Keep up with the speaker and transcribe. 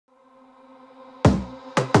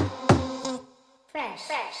Hey,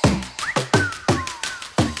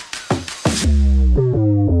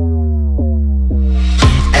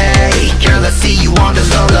 girl, I see you on the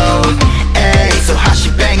low low. Hey, so hot she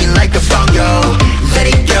banging like a bongo. Let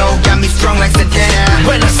it go, got me strong like Santana.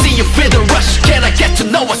 When I see you feel the rush, can I get to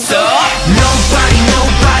know what's up? Nobody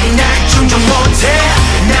날 충족 못해.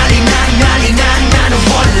 난리 나는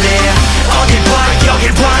원래 어딜 봐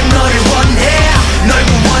여길 봐 너를 원해. 널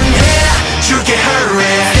구원해 줄게 hurry.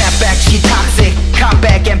 Step back she toxic, come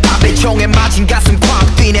back and pop it. 총에 맞은 가슴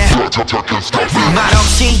꽉 뛰네.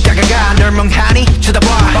 말없이 다가가 널 멍하니 쳐다봐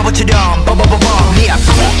바보처럼 뽀뽀뽀뽀 네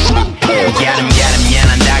앞으로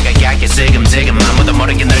미안 다가가게 슬금슬금 아무도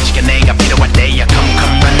모르게 널 지켜 내가 필요할 때야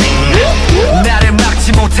come running. 나를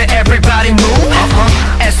막지 못해 everybody move.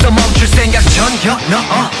 애써 멈출 생각 전혀 no.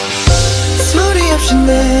 소리 없이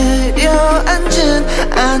내려앉은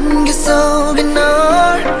안개 속에 널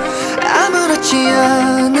아무렇지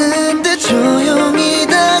않은데 조용히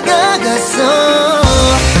다가갔어.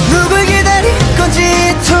 누굴 기다릴 건지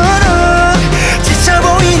이토록 지쳐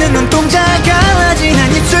보이는 눈동자가 갈라진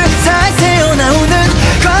한 입술 사이 새어나오는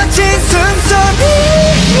거친 숨소리.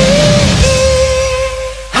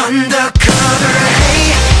 Undercover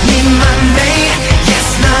hey 네 맘에 yes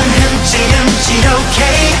난 흠칫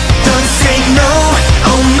okay. Don't say no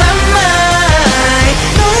oh my mind.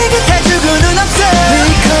 너의 곁에 주고는 없어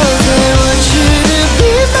Because I want you to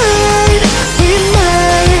be mine, be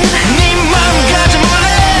mine. 네 맘 가져볼래.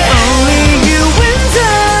 Only you and I.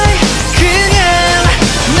 그냥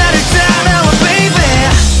나를 따라와 baby.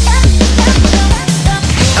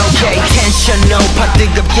 Okay 텐션 높아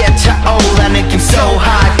뜨겁게 차올라 느낌 so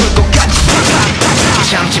high 불꽃같이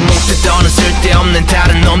참지 못했던 쓸데없는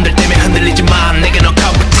다른 놈들 때문에 흔들리지 마. 내게 no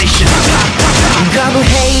competition.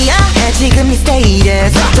 거부해야 해 지금 이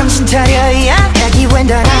status. 정신 차려야 해 기회는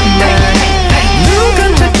넌 눈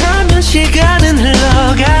깜짝하면 시간은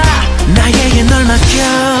흘러가 나에게 널 맡겨.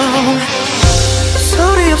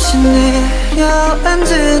 소리 없이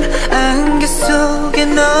내려앉은 안개 속에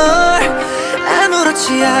널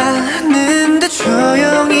아무렇지 않은데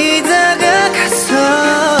조용히 다